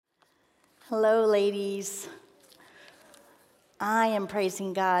Hello, ladies. I am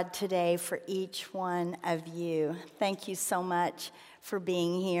praising God today for each one of you. Thank you so much for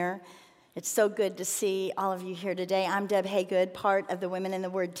being here. It's so good to see all of you here today. I'm Deb Haygood, part of the Women in the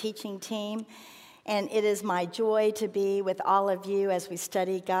Word teaching team, and it is my joy to be with all of you as we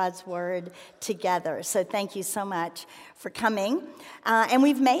study God's Word together. So thank you so much for coming, and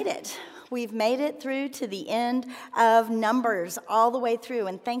we've made it. We've made it through to the end of Numbers, all the way through.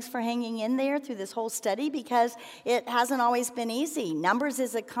 And thanks for hanging in there through this whole study, because it hasn't always been easy. Numbers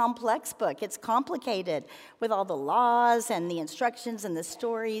is a complex book. It's complicated with all the laws and the instructions and the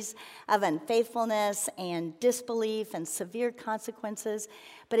stories of unfaithfulness and disbelief and severe consequences.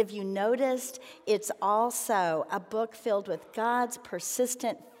 But if you noticed, it's also a book filled with God's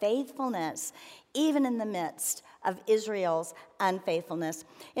persistent faithfulness, even in the midst of Israel's unfaithfulness.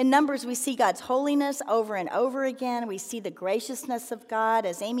 In Numbers, we see God's holiness over and over again. We see the graciousness of God.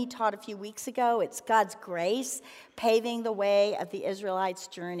 As Amy taught a few weeks ago, it's God's grace paving the way of the Israelites'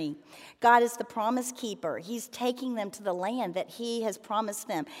 journey. God is the promise keeper. He's taking them to the land that he has promised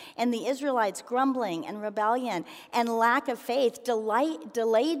them. And the Israelites' grumbling and rebellion and lack of faith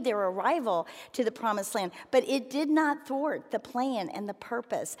delayed their arrival to the promised land. But it did not thwart the plan and the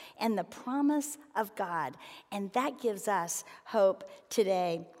purpose and the promise of God. And that gives us hope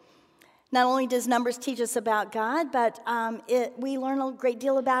today. Not only does Numbers teach us about God, but we learn a great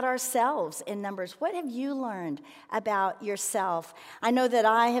deal about ourselves in Numbers. What have you learned about yourself? I know that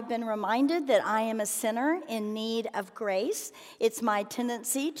I have been reminded that I am a sinner in need of grace. It's my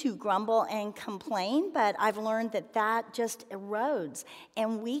tendency to grumble and complain, but I've learned that that just erodes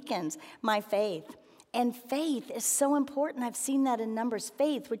and weakens my faith. And faith is so important. I've seen that in Numbers.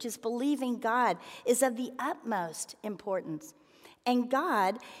 Faith, which is believing God, is of the utmost importance. And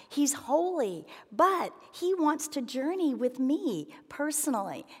God, he's holy, but he wants to journey with me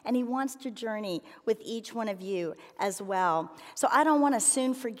personally, and he wants to journey with each one of you as well. So I don't want to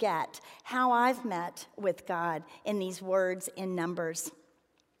soon forget how I've met with God in these words in Numbers.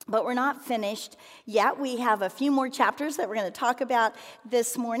 But we're not finished yet. We have a few more chapters that we're going to talk about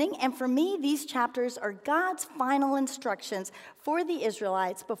this morning. And for me, these chapters are God's final instructions for the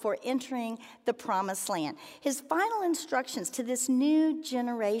Israelites before entering the promised land. His final instructions to this new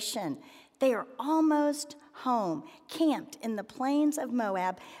generation. They are almost home, camped in the plains of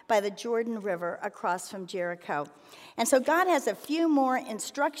Moab by the Jordan River across from Jericho. And so God has a few more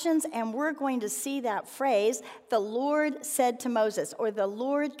instructions, and we're going to see that phrase, the Lord said to Moses, or the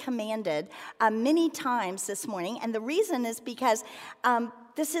Lord commanded, many times this morning. And the reason is because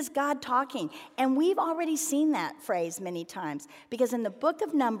this is God talking. And we've already seen that phrase many times, because in the book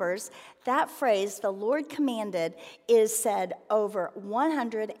of Numbers, that phrase, the Lord commanded, is said over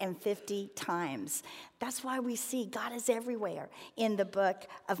 150 times. That's why we see God is everywhere in the book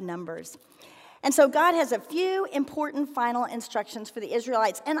of Numbers. And so God has a few important final instructions for the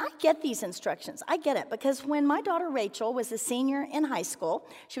Israelites. And I get these instructions. I get it, because when my daughter Rachel was a senior in high school,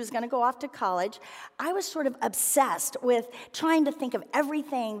 she was going to go off to college, I was sort of obsessed with trying to think of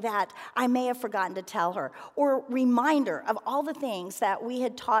everything that I may have forgotten to tell her, or remind her of all the things that we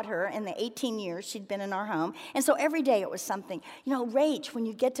had taught her in the 18 years she'd been in our home. And so every day it was something. You know, Rach, when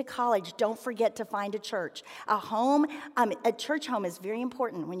you get to college, don't forget to find a church. A church home is very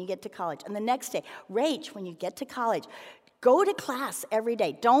important when you get to college. And the next day, Rach, when you get to college, go to class every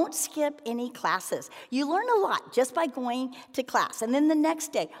day. Don't skip any classes. You learn a lot just by going to class. And then the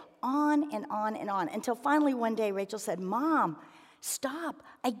next day, on and on and on, until finally one day Rachel said, Mom, stop.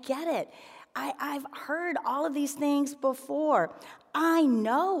 I get it. I've heard all of these things before. I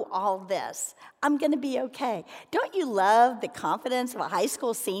know all this. I'm going to be okay. Don't you love the confidence of a high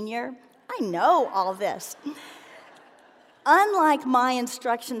school senior? I know all this. Unlike my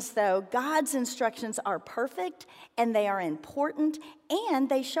instructions, though, God's instructions are perfect, and they are important, and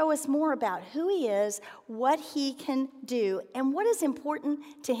they show us more about who he is, what he can do, and what is important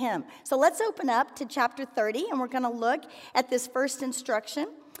to him. So let's open up to chapter 30, and we're going to look at this first instruction,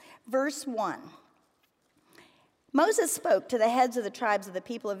 verse 1. Moses spoke to the heads of the tribes of the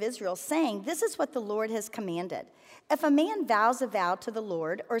people of Israel, saying, This is what the Lord has commanded. If a man vows a vow to the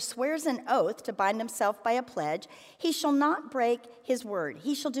Lord or swears an oath to bind himself by a pledge, he shall not break his word.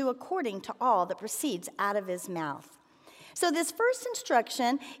 He shall do according to all that proceeds out of his mouth. So this first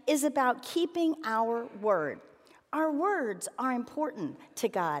instruction is about keeping our word. Our words are important to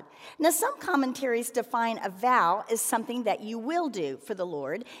God. Now, some commentaries define a vow as something that you will do for the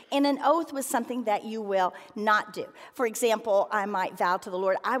Lord, and an oath was something that you will not do. For example, I might vow to the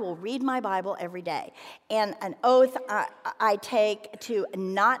Lord, I will read my Bible every day. And an oath I take to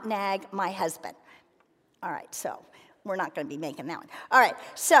not nag my husband. All right, so we're not going to be making that one. All right,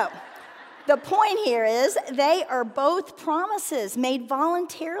 so The point here is they are both promises made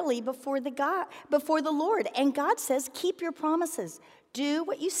voluntarily before the Lord. And God says, keep your promises. Do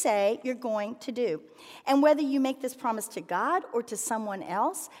what you say you're going to do. And whether you make this promise to God or to someone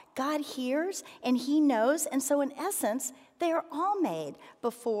else, God hears and he knows. And so in essence, they are all made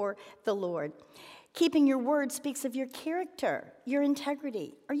before the Lord. Keeping your word speaks of your character, your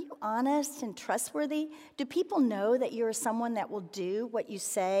integrity. Are you honest and trustworthy? Do people know that you're someone that will do what you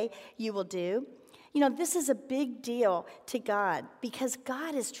say you will do? You know, this is a big deal to God because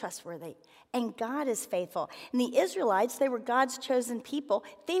God is trustworthy and God is faithful. And the Israelites, they were God's chosen people.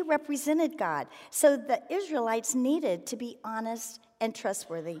 They represented God. So the Israelites needed to be honest and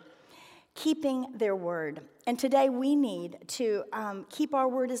trustworthy, keeping their word. And today we need to keep our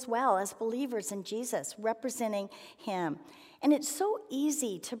word as well as believers in Jesus, representing him. And it's so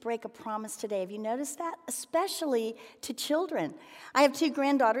easy to break a promise today. Have you noticed that? Especially to children. I have 2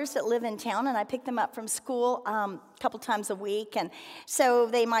 granddaughters that live in town, and I pick them up from school a couple times a week. And so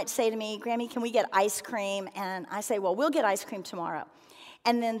they might say to me, Grammy, can we get ice cream? And I say, well, we'll get ice cream tomorrow.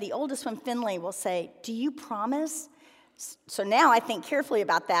 And then the oldest one, Finley, will say, do you promise? So now I think carefully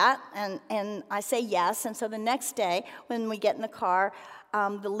about that, and I say yes. And so the next day, when we get in the car,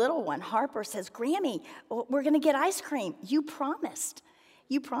 the little one, Harper, says, Grammy, we're going to get ice cream. You promised.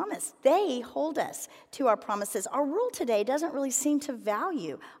 You promised. They hold us to our promises. Our world today doesn't really seem to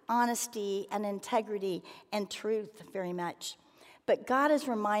value honesty and integrity and truth very much. But God is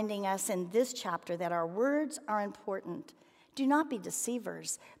reminding us in this chapter that our words are important. Do not be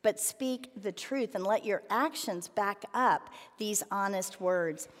deceivers, but speak the truth and let your actions back up these honest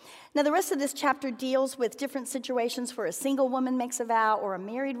words. Now, the rest of this chapter deals with different situations where a single woman makes a vow or a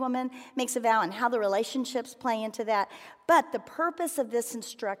married woman makes a vow and how the relationships play into that. But the purpose of this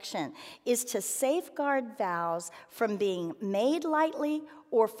instruction is to safeguard vows from being made lightly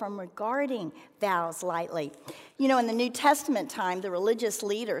or from regarding vows lightly. You know, in the New Testament time, the religious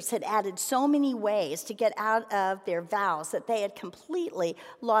leaders had added so many ways to get out of their vows that they had completely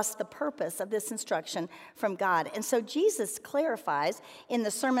lost the purpose of this instruction from God. And so Jesus clarifies in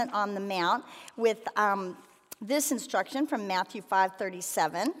the Sermon on the Mount with this instruction from Matthew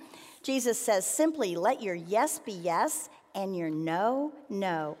 5:37. Jesus says, simply let your yes be yes and your no,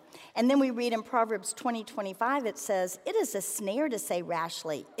 no. And then we read in Proverbs 20:25, it says, it is a snare to say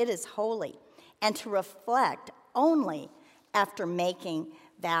rashly, it is holy, and to reflect only after making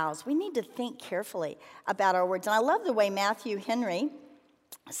vows. We need to think carefully about our words. And I love the way Matthew Henry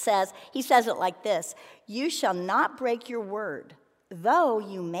says, he says it like this, you shall not break your word, though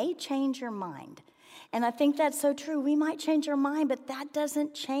you may change your mind. And I think that's so true. We might change our mind, but that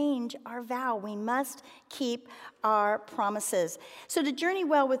doesn't change our vow. We must keep our promises. So to journey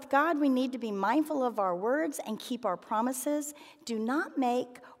well with God, we need to be mindful of our words and keep our promises. Do not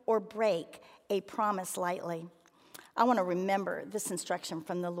make or break a promise lightly. I want to remember this instruction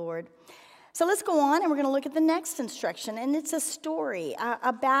from the Lord. So let's go on, and we're going to look at the next instruction, and it's a story,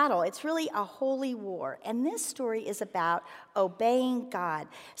 a battle. It's really a holy war, and this story is about obeying God.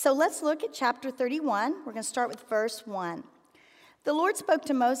 So let's look at chapter 31. We're going to start with verse 1. The Lord spoke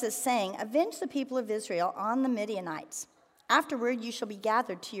to Moses, saying, avenge the people of Israel on the Midianites. Afterward you shall be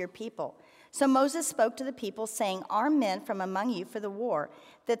gathered to your people. So Moses spoke to the people, saying, arm men from among you for the war,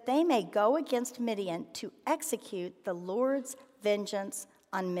 that they may go against Midian to execute the Lord's vengeance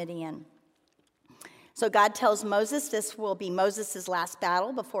on Midian. So God tells Moses this will be Moses' last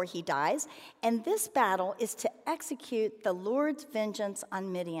battle before he dies. And this battle is to execute the Lord's vengeance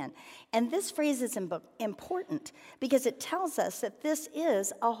on Midian. And this phrase is important because it tells us that this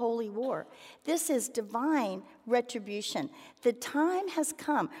is a holy war. This is divine retribution. The time has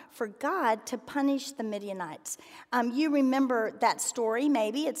come for God to punish the Midianites. You remember that story,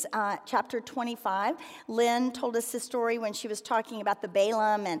 maybe. It's chapter 25. Lynn told us this story when she was talking about the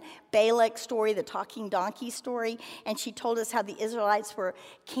Balaam and Balak story, the talking donkey story, and she told us how the Israelites were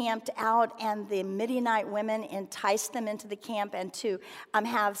camped out and the Midianite women enticed them into the camp and to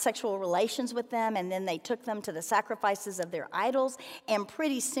have sexual relations with them, and then they took them to the sacrifices of their idols, and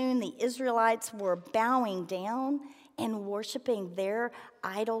pretty soon the Israelites were bowing down and worshiping their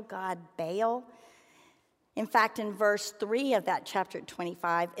idol god Baal. In fact, in verse 3 of that chapter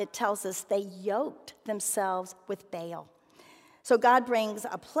 25, it tells us they yoked themselves with Baal. So God brings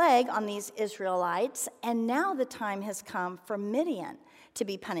a plague on these Israelites, and now the time has come for Midian to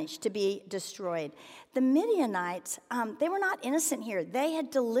be punished, to be destroyed. The Midianites, they were not innocent here. They had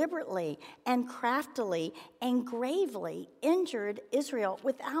deliberately and craftily and gravely injured Israel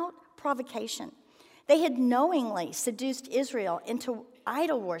without provocation. They had knowingly seduced Israel into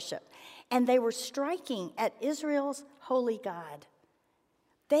idol worship, and they were striking at Israel's holy God.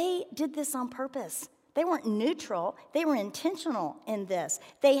 They did this on purpose. They weren't neutral. They were intentional in this.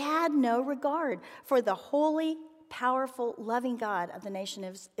 They had no regard for the holy, powerful, loving God of the nation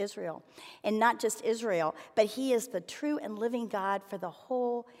of Israel. And not just Israel, but he is the true and living God for the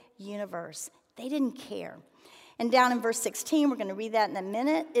whole universe. They didn't care. And down in verse 16, we're going to read that in a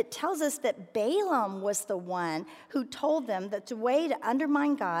minute, it tells us that Balaam was the one who told them that the way to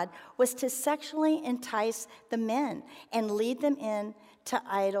undermine God was to sexually entice the men and lead them in to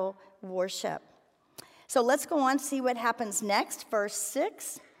idol worship. So let's go on to see what happens next. Verse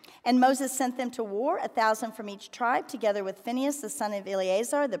 6. And Moses sent them to war, 1,000 from each tribe, together with Phinehas, the son of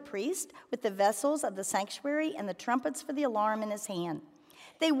Eleazar, the priest, with the vessels of the sanctuary and the trumpets for the alarm in his hand.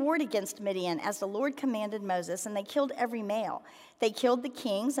 They warred against Midian as the Lord commanded Moses, and they killed every male. They killed the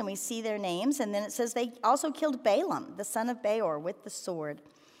kings, and we see their names, and then it says they also killed Balaam, the son of Beor, with the sword.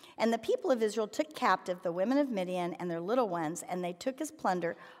 And the people of Israel took captive the women of Midian and their little ones, and they took as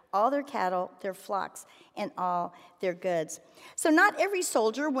plunder all their cattle, their flocks, and all their goods. So not every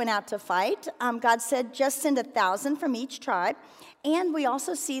soldier went out to fight. God said, just send 1,000 from each tribe. And we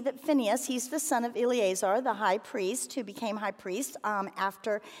also see that Phinehas, he's the son of Eleazar, the high priest, who became high priest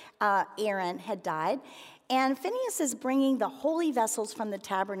after Aaron had died. And Phinehas is bringing the holy vessels from the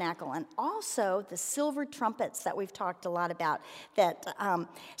tabernacle and also the silver trumpets that we've talked a lot about.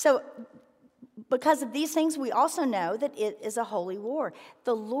 Because of these things, we also know that it is a holy war.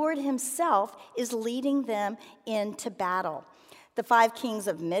 The Lord himself is leading them into battle. The 5 kings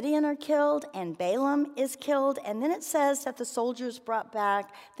of Midian are killed, and Balaam is killed. And then it says that the soldiers brought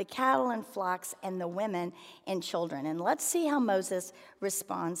back the cattle and flocks and the women and children. And let's see how Moses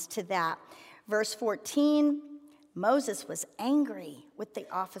responds to that. Verse 14, Moses was angry with the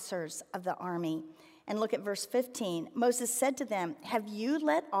officers of the army. And look at verse 15. Moses said to them, have you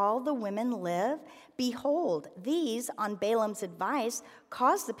let all the women live? Behold, these, on Balaam's advice,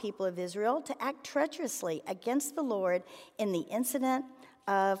 caused the people of Israel to act treacherously against the Lord in the incident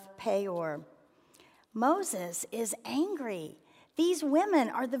of Peor. Moses is angry. These women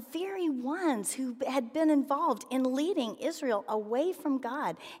are the very ones who had been involved in leading Israel away from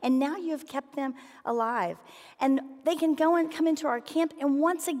God. And now you have kept them alive. And they can go and come into our camp and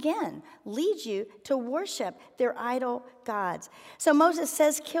once again lead you to worship their idol gods. So Moses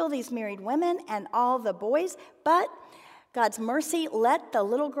says, kill these married women and all the boys, but God's mercy let the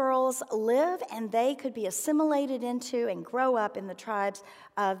little girls live and they could be assimilated into and grow up in the tribes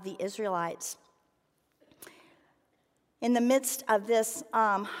of the Israelites. In the midst of this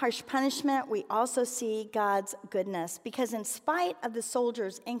harsh punishment, we also see God's goodness, because in spite of the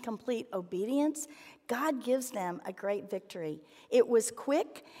soldiers' incomplete obedience, God gives them a great victory. It was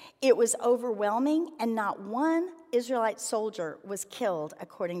quick, it was overwhelming, and not one Israelite soldier was killed,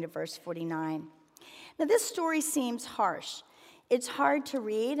 according to verse 49. Now, this story seems harsh. It's hard to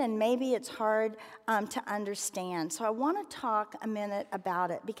read, and maybe it's hard to understand. So I want to talk a minute about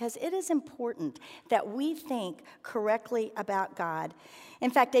it, because it is important that we think correctly about God.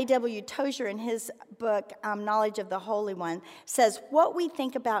 In fact, A.W. Tozer, in his book, Knowledge of the Holy One, says, what we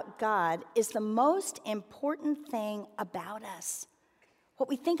think about God is the most important thing about us. What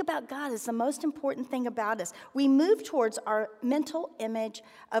we think about God is the most important thing about us. We move towards our mental image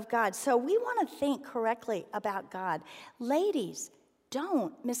of God. So we want to think correctly about God. Ladies,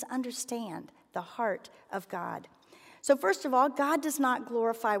 don't misunderstand the heart of God. So first of all, God does not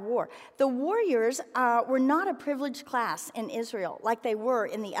glorify war. The warriors were not a privileged class in Israel like they were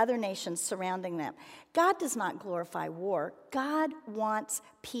in the other nations surrounding them. God does not glorify war. God wants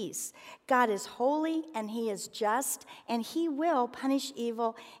peace. God is holy and he is just, and he will punish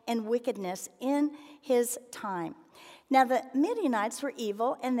evil and wickedness in his time. Now, the Midianites were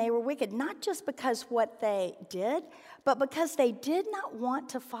evil and they were wicked, not just because what they did, but because they did not want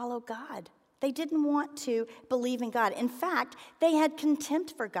to follow God. They didn't want to believe in God. In fact, they had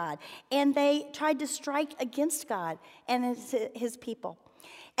contempt for God, and they tried to strike against God and his people.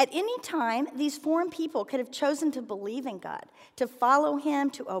 At any time, these foreign people could have chosen to believe in God, to follow him,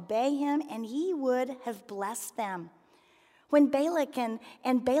 to obey him, and he would have blessed them. When Balak and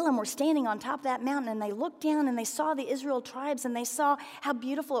Balaam were standing on top of that mountain and they looked down and they saw the Israel tribes and they saw how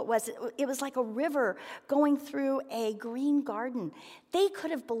beautiful it was. It was like a river going through a green garden. They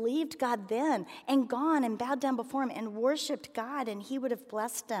could have believed God then and gone and bowed down before him and worshiped God, and he would have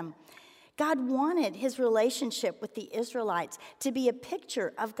blessed them. God wanted his relationship with the Israelites to be a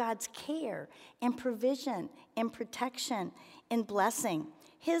picture of God's care and provision and protection and blessing.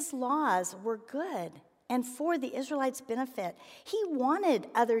 His laws were good and for the Israelites' benefit. He wanted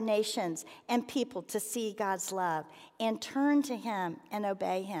other nations and people to see God's love and turn to him and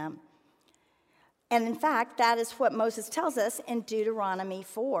obey him. And in fact, that is what Moses tells us in Deuteronomy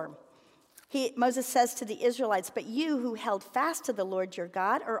 4. Moses says to the Israelites, "But you who held fast to the Lord your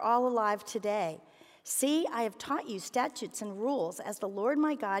God are all alive today. See, I have taught you statutes and rules as the Lord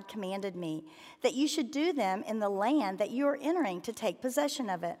my God commanded me, that you should do them in the land that you are entering to take possession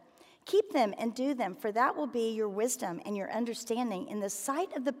of it. Keep them and do them, for that will be your wisdom and your understanding in the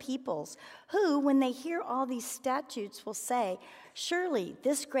sight of the peoples, who, when they hear all these statutes, will say, 'Surely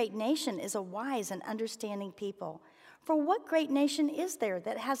this great nation is a wise and understanding people.' For what great nation is there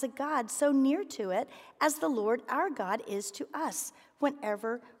that has a God so near to it as the Lord our God is to us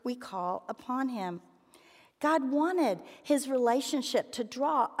whenever we call upon him?" God wanted his relationship to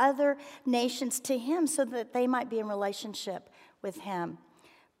draw other nations to him so that they might be in relationship with him.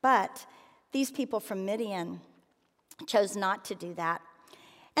 But these people from Midian chose not to do that.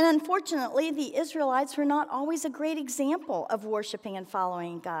 And unfortunately, the Israelites were not always a great example of worshiping and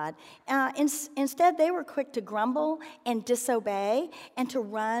following God. Instead, they were quick to grumble and disobey and to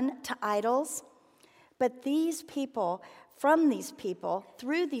run to idols. But these people, from these people,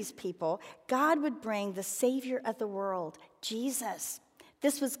 through these people, God would bring the Savior of the world, Jesus.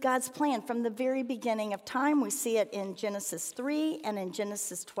 This was God's plan from the very beginning of time. We see it in Genesis 3 and in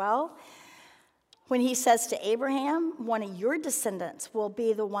Genesis 12. When he says to Abraham, "One of your descendants will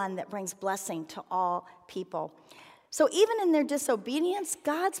be the one that brings blessing to all people." So even in their disobedience,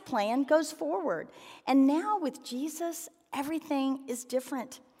 God's plan goes forward. And now with Jesus, everything is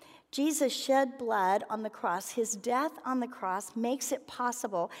different. Jesus shed blood on the cross. His death on the cross makes it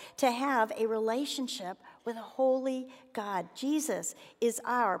possible to have a relationship with a holy God. Jesus is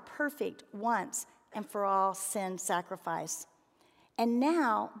our perfect once and for all sin sacrifice. And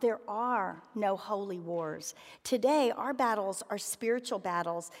now there are no holy wars. Today, our battles are spiritual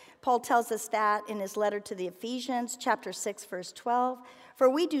battles. Paul tells us that in his letter to the Ephesians, chapter 6, verse 12. "For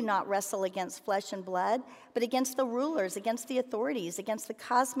we do not wrestle against flesh and blood, but against the rulers, against the authorities, against the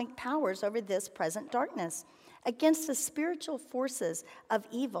cosmic powers over this present darkness, against the spiritual forces of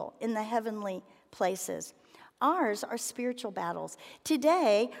evil in the heavenly places." Ours are spiritual battles.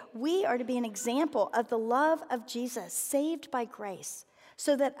 Today, we are to be an example of the love of Jesus, saved by grace,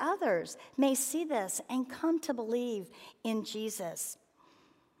 so that others may see this and come to believe in Jesus.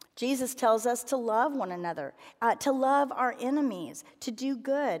 Jesus tells us to love one another, to love our enemies, to do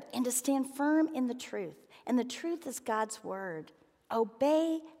good, and to stand firm in the truth. And the truth is God's word.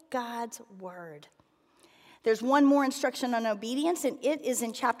 Obey God's word. There's one more instruction on obedience, and it is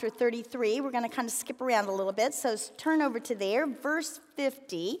in chapter 33. We're going to kind of skip around a little bit, so turn over to there, verse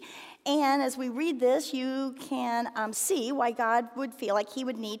 50. And as we read this, you can see why God would feel like he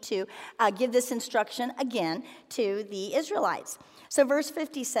would need to give this instruction again to the Israelites. So verse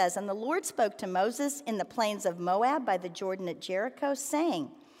 50 says, "And the Lord spoke to Moses in the plains of Moab by the Jordan at Jericho,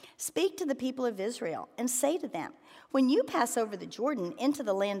 saying, 'Speak to the people of Israel and say to them, when you pass over the Jordan into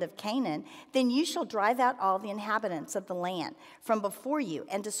the land of Canaan, then you shall drive out all the inhabitants of the land from before you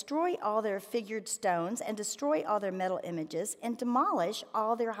and destroy all their figured stones and destroy all their metal images and demolish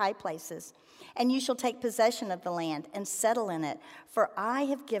all their high places. And you shall take possession of the land and settle in it, for I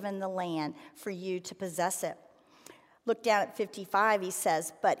have given the land for you to possess it.'" Look down at 55, he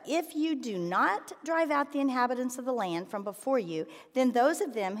says, "But if you do not drive out the inhabitants of the land from before you, then those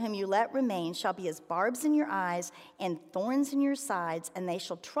of them whom you let remain shall be as barbs in your eyes and thorns in your sides, and they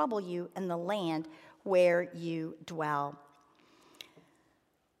shall trouble you in the land where you dwell."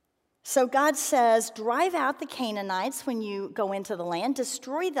 So God says, drive out the Canaanites when you go into the land,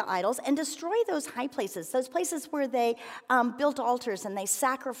 destroy the idols, and destroy those high places, those places where they built altars and they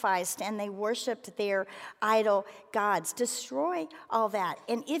sacrificed and they worshiped their idol gods. Destroy all that.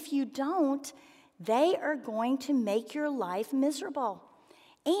 And if you don't, they are going to make your life miserable.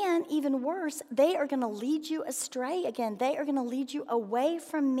 And even worse, they are going to lead you astray again. They are going to lead you away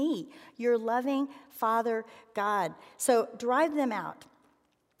from me, your loving Father God. So drive them out.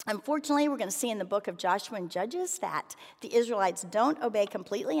 Unfortunately, we're going to see in the book of Joshua and Judges that the Israelites don't obey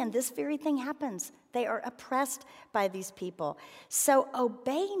completely, and this very thing happens. They are oppressed by these people. So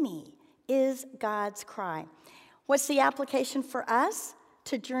obey me is God's cry. What's the application for us?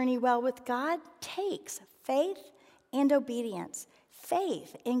 To journey well with God takes faith and obedience.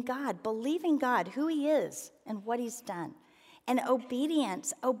 Faith in God, believing God, who he is and what he's done. And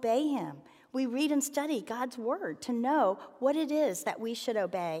obedience, obey him. We read and study God's word to know what it is that we should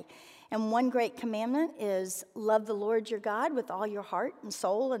obey. And one great commandment is love the Lord your God with all your heart and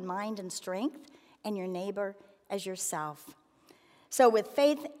soul and mind and strength, and your neighbor as yourself. So with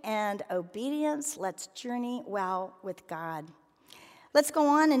faith and obedience, let's journey well with God. Let's go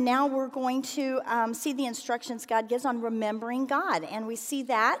on, and now we're going to see the instructions God gives on remembering God. And we see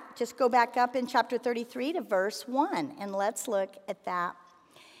that. Just go back up in chapter 33 to verse 1, and let's look at that.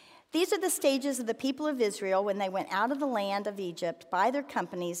 These are the stages of the people of Israel when they went out of the land of Egypt by their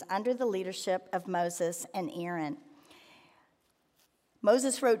companies under the leadership of Moses and Aaron.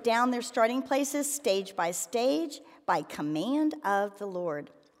 Moses wrote down their starting places stage by command of the Lord.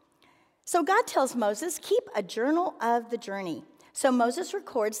 So God tells Moses, keep a journal of the journey. So Moses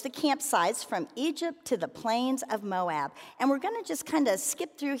records the campsites from Egypt to the plains of Moab. And we're going to just kind of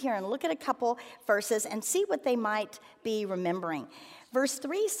skip through here and look at a couple verses and see what they might be remembering. Verse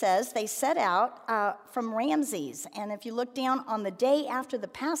 3 says they set out from Ramses. And if you look down on the day after the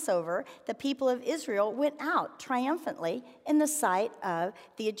Passover, the people of Israel went out triumphantly in the sight of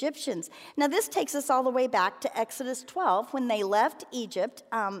the Egyptians. Now this takes us all the way back to Exodus 12 when they left Egypt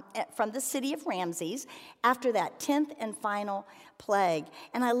from the city of Ramses after that 10th and final plague.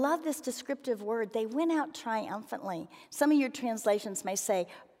 And I love this descriptive word. They went out triumphantly. Some of your translations may say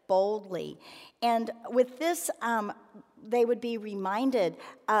boldly. And with this, they would be reminded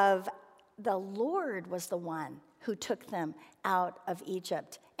of the Lord was the one who took them out of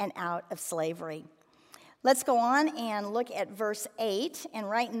Egypt and out of slavery. Let's go on and look at verse 8. And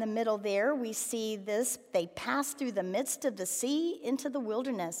right in the middle there, we see this. They passed through the midst of the sea into the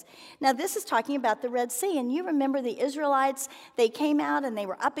wilderness. Now, this is talking about the Red Sea. And you remember the Israelites, they came out and they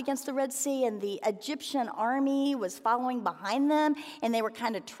were up against the Red Sea, and the Egyptian army was following behind them, and they were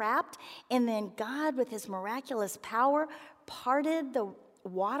kind of trapped. And then God, with his miraculous power, parted the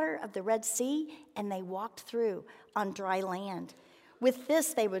water of the Red Sea, and they walked through on dry land. With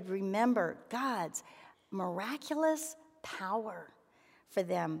this, they would remember God's miraculous power for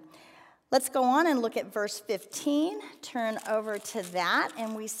them. Let's go on and look at verse 15. Turn over to that,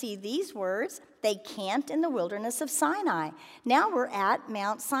 and we see these words. They camped in the wilderness of Sinai. Now we're at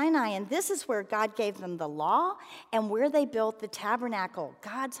Mount Sinai, and this is where God gave them the law and where they built the tabernacle,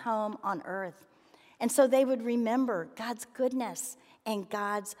 God's home on earth. And so they would remember God's goodness and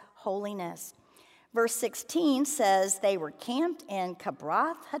God's holiness. Verse 16 says they were camped in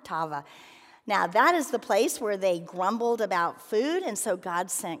Kibroth Hattaavah. Now, that is the place where they grumbled about food, and so God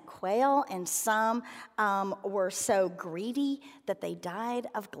sent quail, and some were so greedy that they died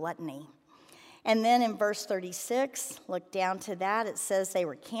of gluttony. And then in verse 36, look down to that, it says they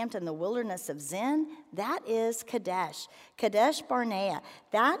were camped in the wilderness of Zin. That is Kadesh Barnea.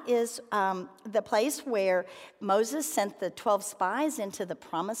 That is the place where Moses sent the 12 spies into the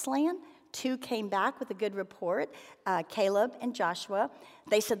promised land. 2 came back with a good report, Caleb and Joshua.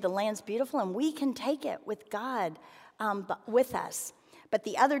 They said the land's beautiful and we can take it with God with us. But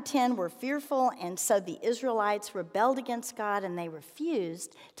the other 10 were fearful, and so the Israelites rebelled against God and they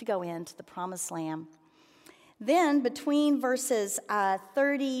refused to go into the promised land. Then between verses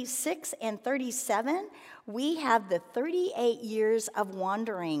 36 and 37, we have the 38 years of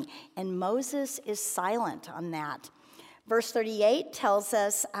wandering, and Moses is silent on that. Verse 38 tells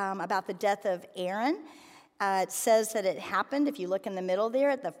us about the death of Aaron. It says that it happened, if you look in the middle there,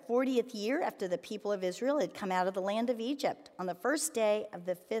 at the 40th year after the people of Israel had come out of the land of Egypt, on the first day of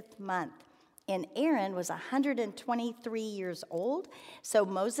the 5th month. And Aaron was 123 years old, so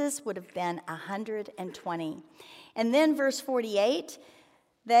Moses would have been 120. And then verse 48,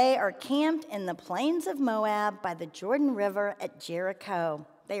 they are camped in the plains of Moab by the Jordan River at Jericho.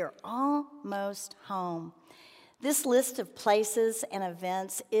 They are almost home. This list of places and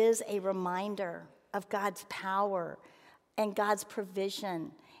events is a reminder of God's power and God's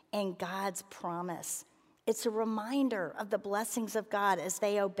provision and God's promise. It's a reminder of the blessings of God as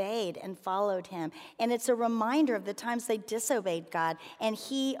they obeyed and followed him. And it's a reminder of the times they disobeyed God and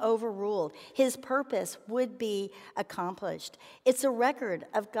he overruled. His purpose would be accomplished. It's a record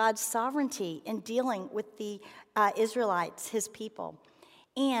of God's sovereignty in dealing with the Israelites, his people.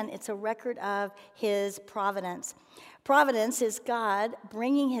 And it's a record of his providence. Providence is God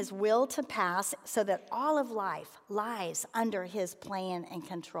bringing his will to pass so that all of life lies under his plan and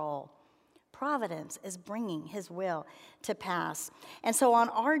control. Providence is bringing his will to pass. And so on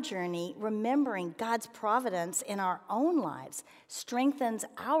our journey, remembering God's providence in our own lives strengthens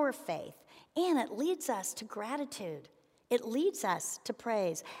our faith, and it leads us to gratitude. It leads us to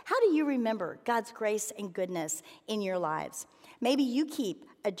praise. How do you remember God's grace and goodness in your lives? Maybe you keep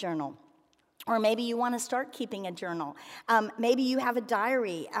a journal, or maybe you want to start keeping a journal. Maybe you have a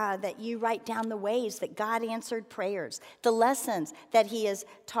diary that you write down the ways that God answered prayers, the lessons that he has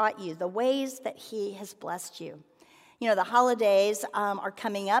taught you, the ways that he has blessed you. You know, the holidays are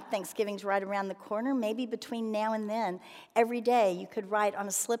coming up. Thanksgiving's right around the corner. Maybe between now and then, every day you could write on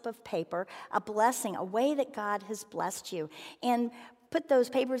a slip of paper a blessing, a way that God has blessed you. And put those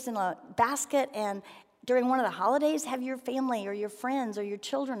papers in a basket, and during one of the holidays, have your family or your friends or your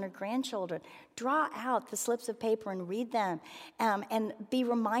children or grandchildren draw out the slips of paper and read them, and be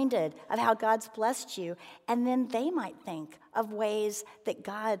reminded of how God's blessed you. And then they might think of ways that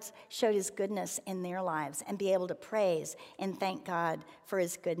God's showed his goodness in their lives and be able to praise and thank God for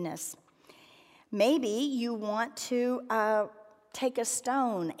his goodness. Maybe you want to take a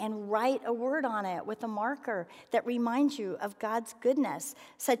stone and write a word on it with a marker that reminds you of God's goodness,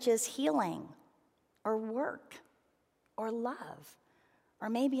 such as healing, or work, or love, or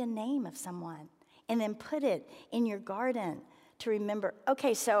maybe a name of someone, and then put it in your garden to remember.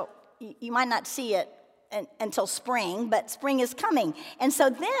 Okay, so you might not see it until spring, but spring is coming. And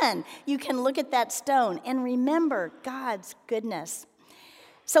so then you can look at that stone and remember God's goodness.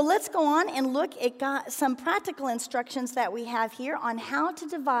 So let's go on and look at some practical instructions that we have here on how to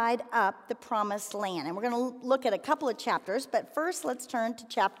divide up the promised land. And we're going to look at a couple of chapters, but first let's turn to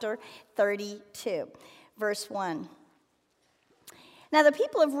chapter 32, verse 1. Now the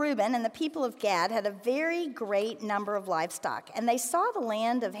people of Reuben and the people of Gad had a very great number of livestock, and they saw the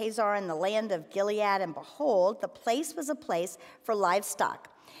land of Hazor and the land of Gilead, and behold, the place was a place for livestock.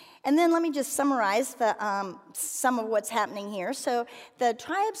 And then let me just summarize some of what's happening here. So the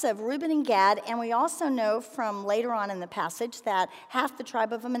tribes of Reuben and Gad, and we also know from later on in the passage that half the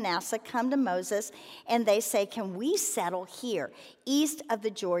tribe of Manasseh come to Moses, and they say, can we settle here, east of the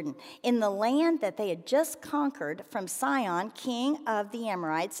Jordan, in the land that they had just conquered from Sihon, king of the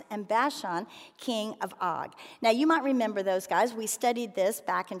Amorites, and Bashan, king of Og. Now you might remember those guys. We studied this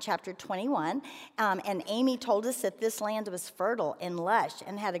back in chapter 21, and Amy told us that this land was fertile and lush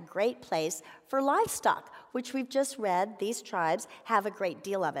and had a great place for livestock, which we've just read. These tribes have a great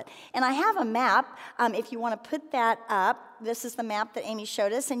deal of it. And I have a map, if you want to put that up. This is the map that Amy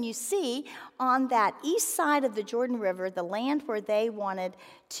showed us, and you see on that east side of the Jordan River, the land where they wanted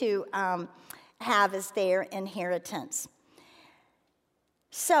to have as their inheritance.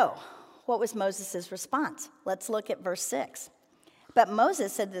 So, what was Moses' response? Let's look at verse 6. But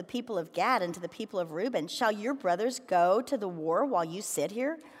Moses said to the people of Gad and to the people of Reuben, shall your brothers go to the war while you sit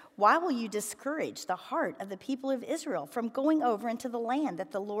here? Why will you discourage the heart of the people of Israel from going over into the land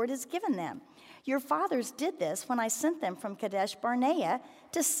that the Lord has given them? Your fathers did this when I sent them from Kadesh Barnea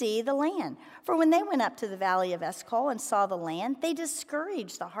to see the land. For when they went up to the valley of Eshcol and saw the land, they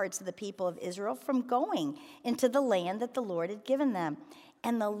discouraged the hearts of the people of Israel from going into the land that the Lord had given them.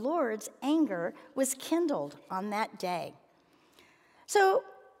 And the Lord's anger was kindled on that day. So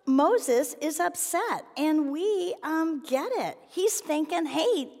Moses is upset, and we get it. He's thinking,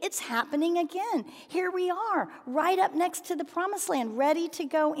 hey, it's happening again. Here we are, right up next to the promised land, ready to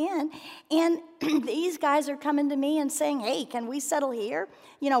go in. And these guys are coming to me and saying, hey, can we settle here?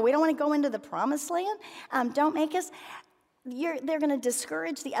 You know, we don't want to go into the promised land. Don't make us. They're going to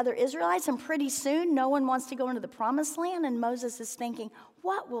discourage the other Israelites, and pretty soon no one wants to go into the promised land. And Moses is thinking,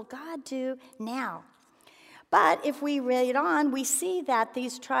 what will God do now? But if we read on, we see that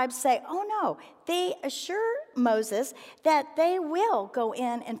these tribes say, oh no, they assure Moses that they will go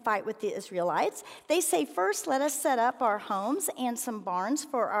in and fight with the Israelites. They say, first, let us set up our homes and some barns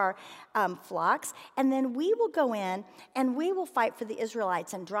for our flocks, and then we will go in and we will fight for the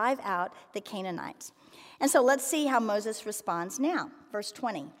Israelites and drive out the Canaanites. And so let's see how Moses responds now. Verse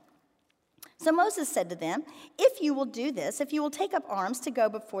 20. So Moses said to them, if you will do this, if you will take up arms to go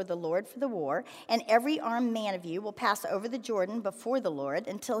before the Lord for the war, and every armed man of you will pass over the Jordan before the Lord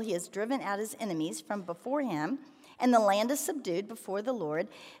until he has driven out his enemies from before him, and the land is subdued before the Lord,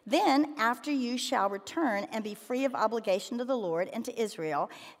 then after you shall return and be free of obligation to the Lord and to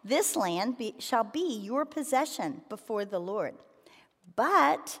Israel, this land shall be your possession before the Lord.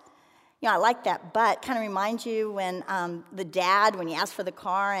 But... you know, I like that, but kind of reminds you when the dad, when you ask for the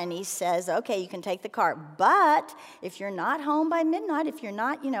car and he says, okay, you can take the car, but if you're not home by midnight, if you're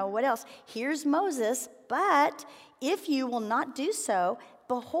not, what else? Here's Moses, but if you will not do so,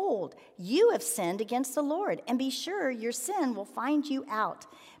 behold, you have sinned against the Lord, and be sure your sin will find you out.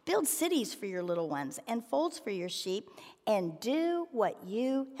 Build cities for your little ones and folds for your sheep, and do what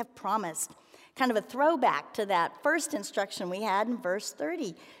you have promised. Kind of a throwback to that first instruction we had in verse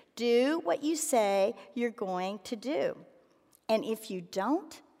 30. Do what you say you're going to do. And if you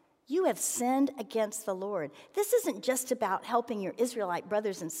don't, you have sinned against the Lord. This isn't just about helping your Israelite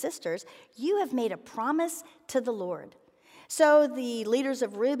brothers and sisters. You have made a promise to the Lord. So the leaders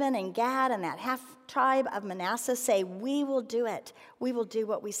of Reuben and Gad and that half tribe of Manasseh say, we will do it. We will do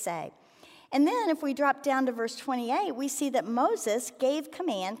what we say. And then if we drop down to verse 28, we see that Moses gave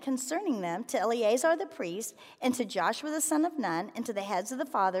command concerning them to Eleazar the priest and to Joshua the son of Nun and to the heads of the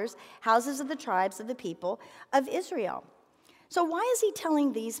fathers, houses of the tribes of the people of Israel. So why is he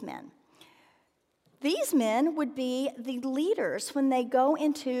telling these men? These men would be the leaders when they go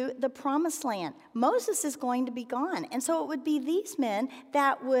into the promised land. Moses is going to be gone. And so it would be these men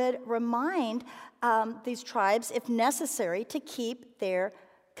that would remind these tribes, if necessary, to keep their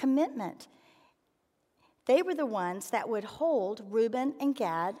commitment. They were the ones that would hold Reuben and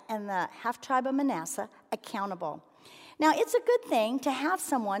Gad and the half-tribe of Manasseh accountable. Now, it's a good thing to have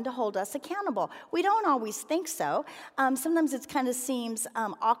someone to hold us accountable. We don't always think so. Sometimes it kind of seems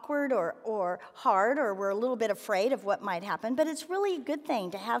awkward or hard, or we're a little bit afraid of what might happen, but it's really a good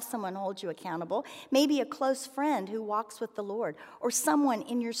thing to have someone hold you accountable, maybe a close friend who walks with the Lord, or someone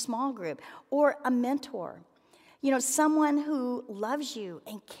in your small group, or a mentor. You know, someone who loves you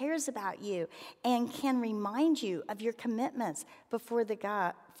and cares about you and can remind you of your commitments before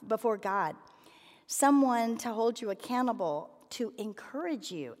God. Someone to hold you accountable, to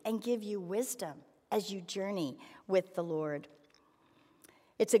encourage you and give you wisdom as you journey with the Lord.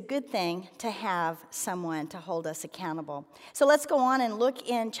 It's a good thing to have someone to hold us accountable. So let's go on and look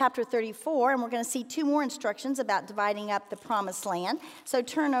in chapter 34, and we're going to see 2 more instructions about dividing up the promised land. So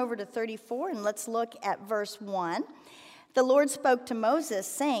turn over to 34, and let's look at verse 1. The Lord spoke to Moses,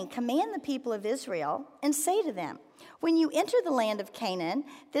 saying, "Command the people of Israel and say to them, when you enter the land of Canaan,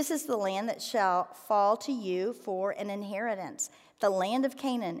 this is the land that shall fall to you for an inheritance, the land of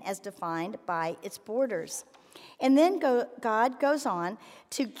Canaan as defined by its borders." And then God goes on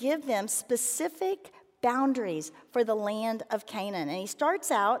to give them specific boundaries for the land of Canaan. And he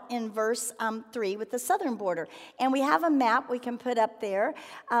starts out in verse 3 with the southern border. And we have a map we can put up there,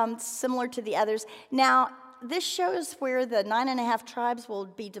 similar to the others. Now, this shows where the 9.5 tribes will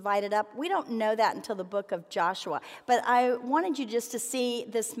be divided up. We don't know that until the book of Joshua. But I wanted you just to see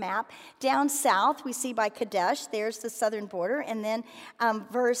this map. Down south, we see by Kadesh, there's the southern border. And then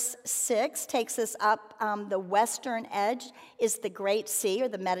verse 6 takes us up. The western edge is the Great Sea, or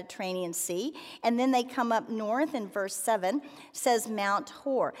the Mediterranean Sea. And then they come up north, and verse 7 says Mount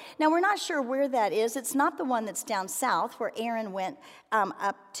Hor. Now, we're not sure where that is. It's not the one that's down south, where Aaron went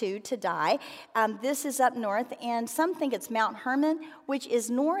up to die. This is up north, and some think it's Mount Hermon, which is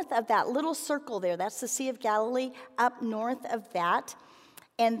north of that little circle there. That's the Sea of Galilee, up north of that.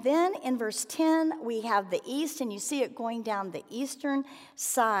 And then in verse 10, we have the east, and you see it going down the eastern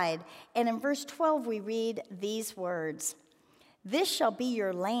side. And in verse 12, we read these words: "This shall be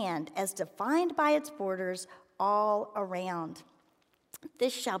your land as defined by its borders all around."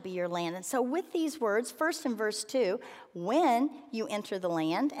 This shall be your land. And so with these words, first in verse 2, when you enter the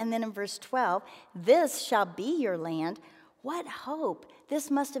land, and then in verse 12, this shall be your land, what hope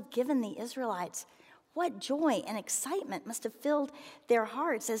this must have given the Israelites. What joy and excitement must have filled their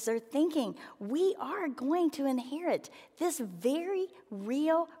hearts as they're thinking, we are going to inherit this very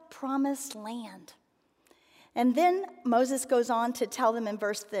real promised land. And then Moses goes on to tell them in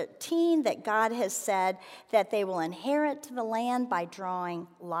verse 13 that God has said that they will inherit the land by drawing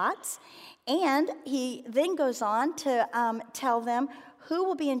lots. And he then goes on to tell them who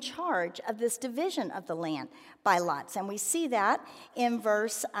will be in charge of this division of the land by lots. And we see that in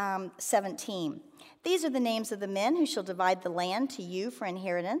verse 17. "These are the names of the men who shall divide the land to you for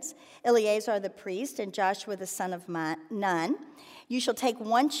inheritance: Eleazar the priest and Joshua the son of Nun. You shall take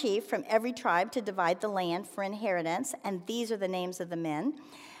one chief from every tribe to divide the land for inheritance, and these are the names of the men."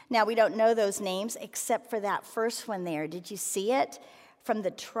 Now, we don't know those names except for that first one there. Did you see it? From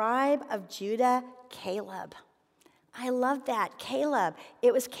the tribe of Judah, Caleb. I love that. Caleb.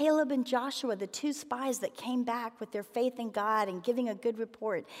 It was Caleb and Joshua, the 2 spies that came back with their faith in God and giving a good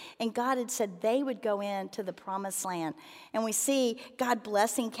report. And God had said they would go into the promised land. And we see God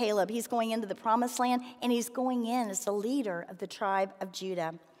blessing Caleb. He's going into the promised land, and he's going in as the leader of the tribe of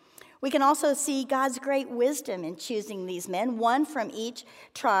Judah. We can also see God's great wisdom in choosing these men, one from each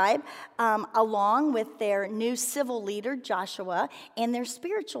tribe, along with their new civil leader, Joshua, and their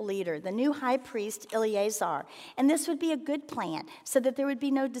spiritual leader, the new high priest, Eleazar. And this would be a good plan so that there would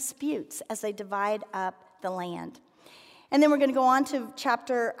be no disputes as they divide up the land. And then we're going to go on to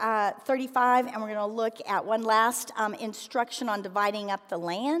chapter 35, and we're going to look at one last instruction on dividing up the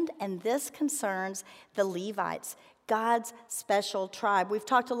land, and this concerns the Levites, God's special tribe. We've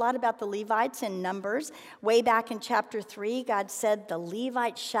talked a lot about the Levites in Numbers. Way back in chapter 3, God said, "The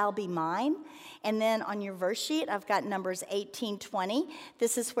Levites shall be mine." And then on your verse sheet, I've got Numbers 18:20.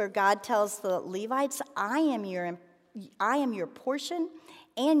 This is where God tells the Levites, I am your portion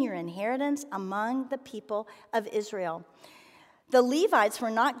and your inheritance among the people of Israel. The Levites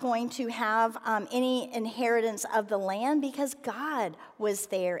were not going to have any inheritance of the land because God was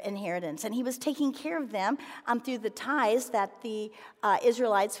their inheritance, and he was taking care of them through the tithes that the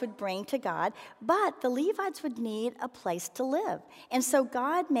Israelites would bring to God. But the Levites would need a place to live, and so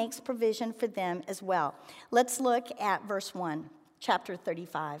God makes provision for them as well. Let's look at verse 1, chapter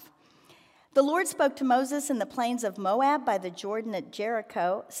 35. The Lord spoke to Moses in the plains of Moab by the Jordan at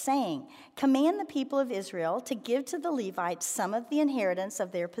Jericho, saying, "Command the people of Israel to give to the Levites some of the inheritance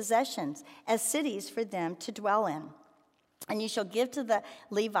of their possessions as cities for them to dwell in. And you shall give to the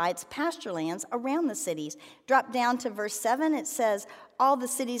Levites pasture lands around the cities." Drop down to verse 7. It says, "All the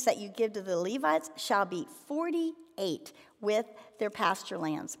cities that you give to the Levites shall be 48 with their pasture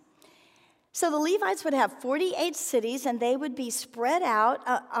lands." So the Levites would have 48 cities, and they would be spread out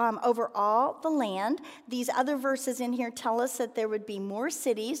over all the land. These other verses in here tell us that there would be more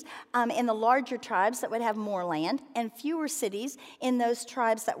cities in the larger tribes that would have more land, and fewer cities in those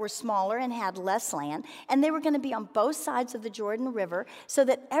tribes that were smaller and had less land. And they were going to be on both sides of the Jordan River, so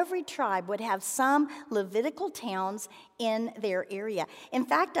that every tribe would have some Levitical towns in their area. In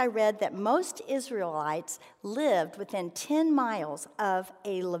fact, I read that most Israelites lived within 10 miles of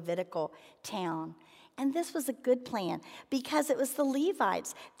a Levitical town. And this was a good plan because it was the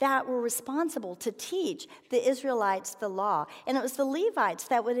Levites that were responsible to teach the Israelites the law. And it was the Levites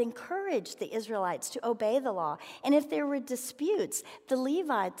that would encourage the Israelites to obey the law. And if there were disputes, the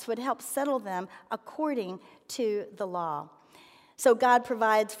Levites would help settle them according to the law. So God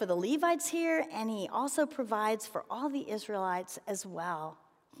provides for the Levites here, and he also provides for all the Israelites as well.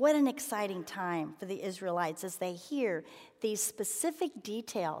 What an exciting time for the Israelites as they hear these specific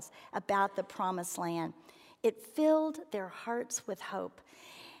details about the promised land. It filled their hearts with hope.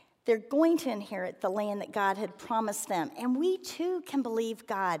 They're going to inherit the land that God had promised them. And we too can believe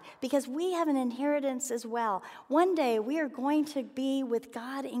God because we have an inheritance as well. One day we are going to be with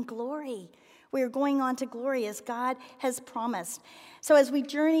God in glory. We are going on to glory as God has promised. So as we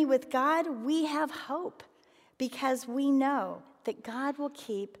journey with God, we have hope because we know that God will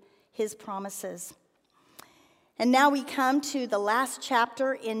keep his promises. And now we come to the last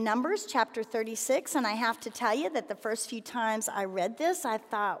chapter in Numbers, chapter 36. And I have to tell you that the first few times I read this, I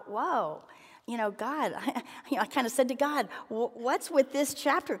thought, whoa, God, I kind of said to God, what's with this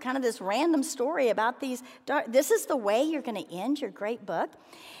chapter? Kind of this random story about these. This is the way you're going to end your great book?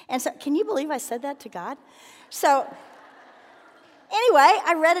 And so, can you believe I said that to God? So, anyway,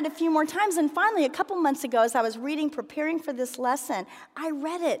 I read it a few more times, and finally, a couple months ago, as I was preparing for this lesson, I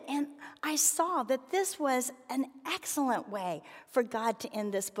read it, and I saw that this was an excellent way for God to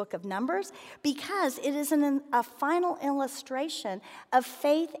end this book of Numbers because it is a final illustration of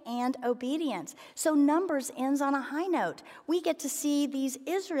faith and obedience. So Numbers ends on a high note. We get to see these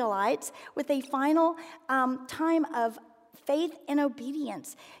Israelites with a final time of faith and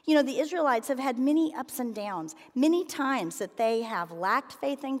obedience. The Israelites have had many ups and downs, many times that they have lacked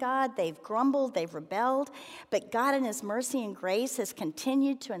faith in God, they've grumbled, they've rebelled, but God in his mercy and grace has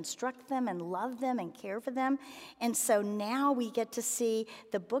continued to instruct them and love them and care for them. And so now we get to see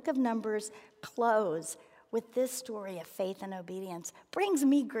the book of Numbers close with this story of faith and obedience. Brings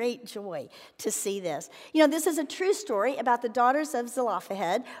me great joy to see this. This is a true story about the daughters of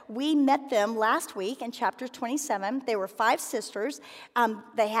Zelophehad. We met them last week in chapter 27. They were 5 sisters.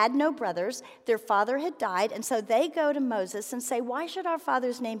 They had no brothers. Their father had died, and so they go to Moses and say, "Why should our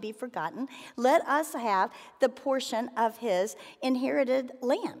father's name be forgotten? Let us have the portion of his inherited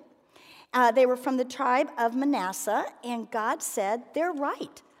land." They were from the tribe of Manasseh, and God said, "They're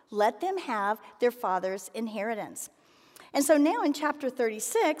right. Let them have their father's inheritance." And so now in chapter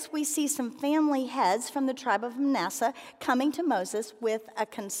 36, we see some family heads from the tribe of Manasseh coming to Moses with a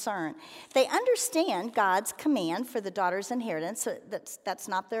concern. They understand God's command for the daughter's inheritance, so that's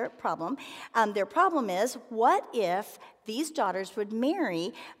not their problem. Their problem is, what if these daughters would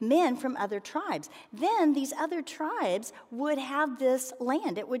marry men from other tribes? Then these other tribes would have this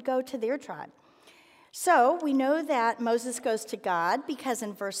land. It would go to their tribe. So we know that Moses goes to God because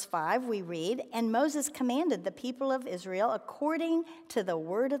in verse 5 we read, "And Moses commanded the people of Israel according to the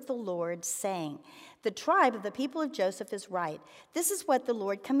word of the Lord, saying, 'The tribe of the people of Joseph is right. This is what the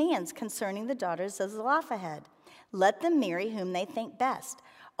Lord commands concerning the daughters of Zelophehad. Let them marry whom they think best.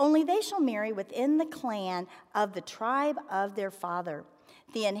 Only they shall marry within the clan of the tribe of their father.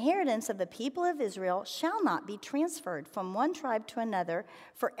 The inheritance of the people of Israel shall not be transferred from one tribe to another,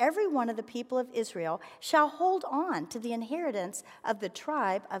 for every one of the people of Israel shall hold on to the inheritance of the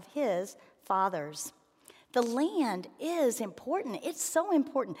tribe of his fathers.'" The land is important. It's so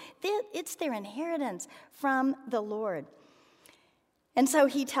important. It's their inheritance from the Lord. And so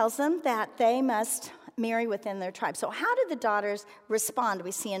he tells them that they must marry within their tribe. So how did the daughters respond?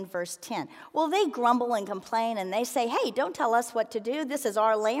 We see in verse 10. Well, they grumble and complain, and they say, hey, don't tell us what to do. This is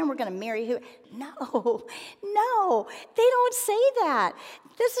our land. We're going to marry who? No, they don't say that.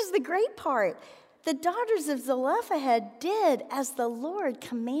 This is the great part. The daughters of Zelophehad did as the Lord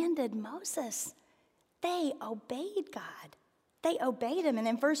commanded Moses. They obeyed God. They obeyed him. And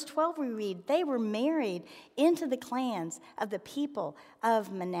in verse 12 we read, they were married into the clans of the people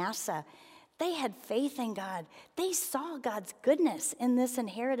of Manasseh. They had faith in God. They saw God's goodness in this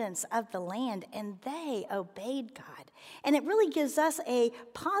inheritance of the land, and they obeyed God. And it really gives us a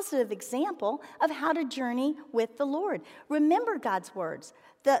positive example of how to journey with the Lord. Remember God's words.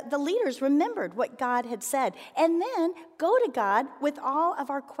 The leaders remembered what God had said, and then go to God with all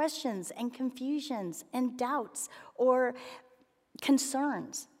of our questions and confusions and doubts or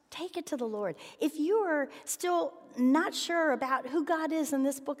concerns. Take it to the Lord. If you are still not sure about who God is in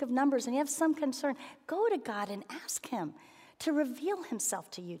this book of Numbers and you have some concern, go to God and ask him to reveal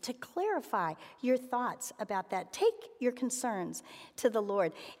himself to you, to clarify your thoughts about that. Take your concerns to the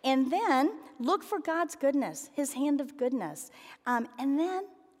Lord. And then look for God's goodness, his hand of goodness. And then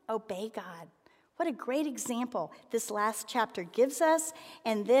obey God. What a great example this last chapter gives us.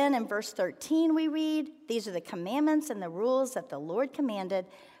 And then in verse 13 we read, these are the commandments and the rules that the Lord commanded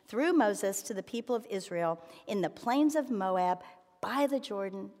through Moses to the people of Israel in the plains of Moab by the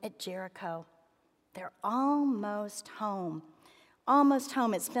Jordan at Jericho. They're almost home. Almost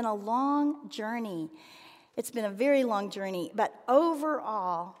home. It's been a long journey. It's been a very long journey. But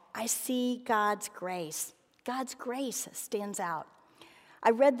overall, I see God's grace. God's grace stands out. I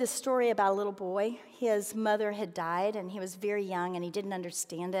read this story about a little boy. His mother had died, and he was very young, and he didn't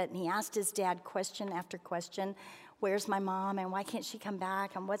understand it. And he asked his dad question after question, where's my mom, and why can't she come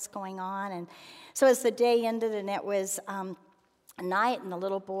back, and what's going on? And so as the day ended, and it was a night, and the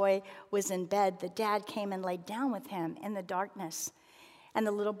little boy was in bed, the dad came and laid down with him in the darkness. And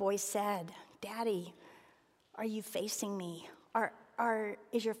the little boy said, Daddy, are you facing me?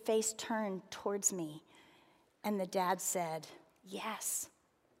 Is your face turned towards me? And the dad said, yes,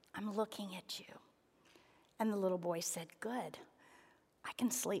 I'm looking at you. And the little boy said, good, I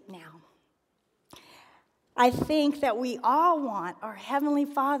can sleep now. I think that we all want our Heavenly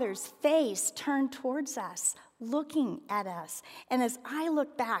Father's face turned towards us, looking at us. And as I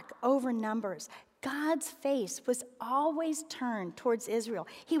look back over Numbers, God's face was always turned towards Israel.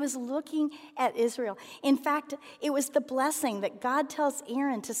 He was looking at Israel. In fact, it was the blessing that God tells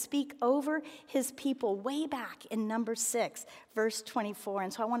Aaron to speak over his people way back in Numbers 6, verse 24.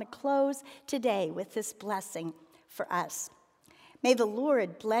 And so I want to close today with this blessing for us. May the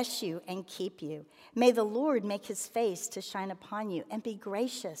Lord bless you and keep you. May the Lord make his face to shine upon you and be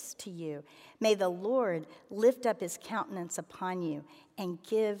gracious to you. May the Lord lift up his countenance upon you and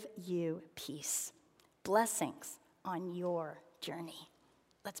give you peace. Blessings on your journey.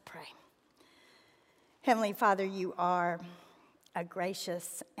 Let's pray. Heavenly Father, you are a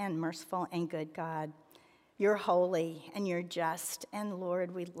gracious and merciful and good God. You're holy and you're just. And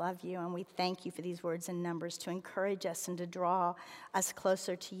Lord, we love you and we thank you for these words and Numbers to encourage us and to draw us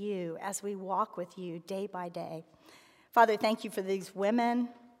closer to you as we walk with you day by day. Father, thank you for these women.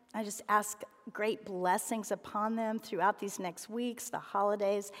 I just ask great blessings upon them throughout these next weeks, the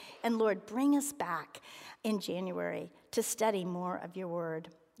holidays. And Lord, bring us back in January to study more of your word.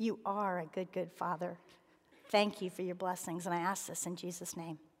 You are a good, good Father. Thank you for your blessings. And I ask this in Jesus'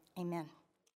 name. Amen.